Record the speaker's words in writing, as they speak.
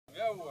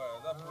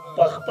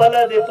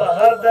خپله دې په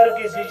هر در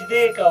کې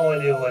سجدې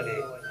کولې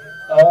ولې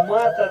او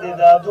ما ته دې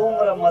دا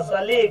دومره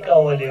مسلې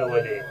کولې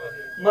ولې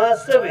ما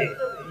څه وې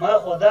ما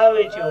خو دا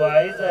وې چې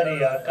واعظه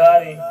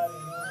ریاکارې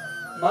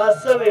ما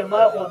څه وې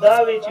ما خو دا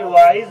وې چې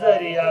واعظه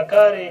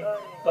ریاکارې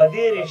په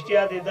دې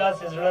رښتیا دې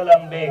داسې زړه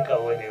لمبې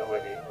کولې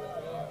ولې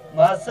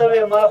ما څه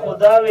وې ما خو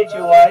دا وې چې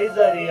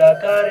واعظه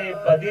ریاکارې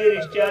په دې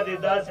رښتیا دې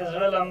داسې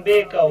زړه لمبې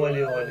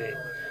کولې ولې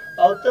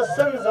او ته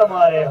څنګه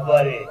زما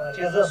رهبرې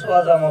چې زه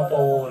سوځم په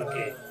اور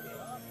کې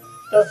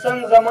ته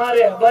څنګه زما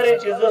رهبرې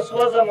چې زه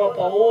سوځم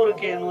په اور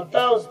کې نو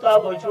تا او ستا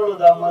بچوړو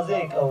دا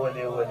مزې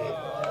کولې ولې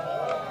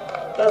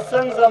ته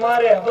څنګه زما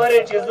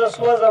رهبرې چې زه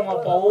سوځم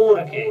په اور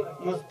کې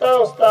نو تا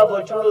او ستا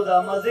بچوړو دا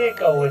مزې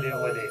کولې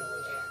ولې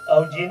او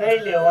جینۍ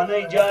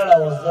لیونۍ جاړه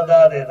اوس زه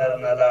دادې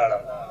درنه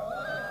لاړم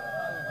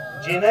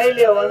جینۍ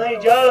لیونۍ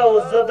جاړه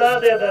اوس زه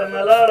دادې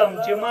درنه لاړم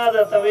چې ما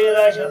درته وې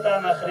راشه تا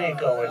نخرې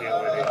کولې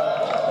ولې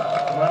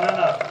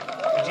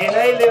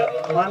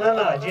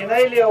مننه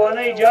جینۍ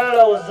لیونۍ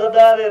جاړه اوس زه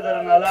دادې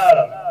درنه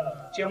لاړم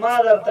چې ما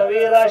درته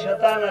وې راشه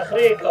تا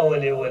نخرې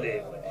کولې ولې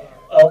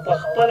او په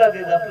خپله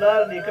دې د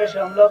پلار نیکه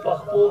شمله په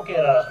خپو کې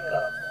راښکه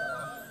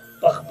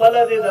په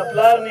خپله دې د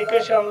پلار نیکه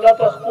شمله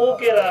په خپو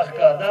کې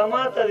راښکه دا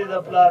ما ته دې د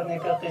پلار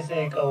نیکه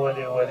قصې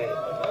کولې ولې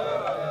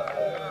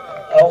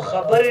او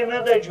خبرې نه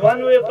د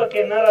ژوند وې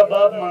پکې نه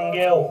رباب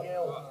منګی و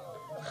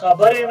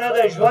خبرې نه د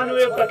ژوند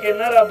وې پکې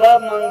نه رباب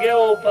منګی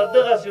و په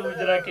دغسې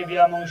حجره کې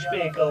بیا مونږ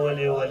شپې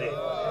کولې ولې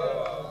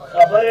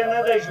خبرې نه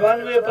د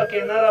ژوند وې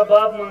پکې نه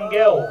رباب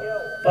منګی و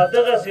په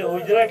دغسې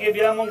حجره کې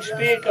بیا مونږ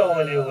شپې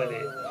کولې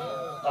ولې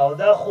او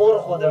دا خور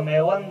خو د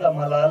میوند د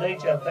ملالۍ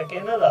چرته کې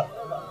نه ده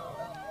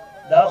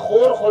دا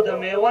خور خو د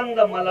میوند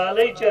د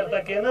ملالۍ چرته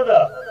کې نه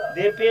ده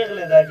دې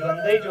پیغلې دا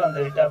ژوندۍ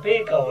ژوندۍ ټپې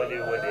کولې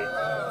ولې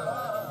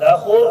دا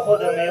خور خو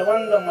د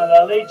میوند د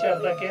ملالۍ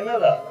چرته کې نه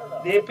ده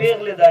دې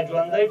پیغلې دا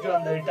ژوندۍ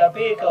ژوندۍ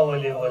ټپې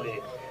کولې ولې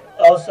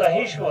او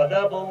صحیح شوه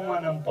دا به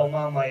ومنم په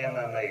ما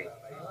مینه نه یې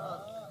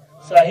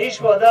صحیح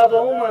شوه دا به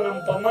ومنم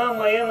په ما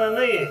مینه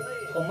نه یې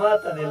خو ما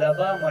ته دې له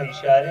بامه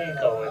اشارې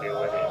کولې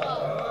ولې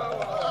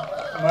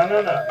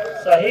مننه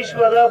صحیح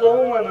شوه دا به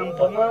ومنم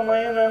په ما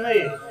مینه نه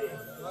یې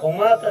خو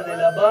ما ته دې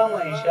له بامه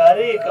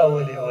اشارې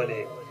کولې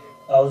ولې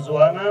او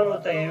ځوانانو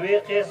ته یوې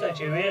قیسه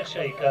چې ویښ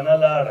شئ که نه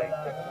لاړئ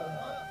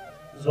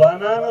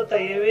ځوانانو ته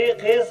یوې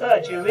قیسه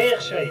چې ویښ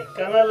شئ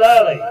که نه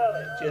لاړئ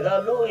چې دا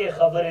لویې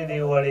خبرې دې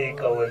وړې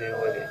کولې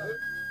ولې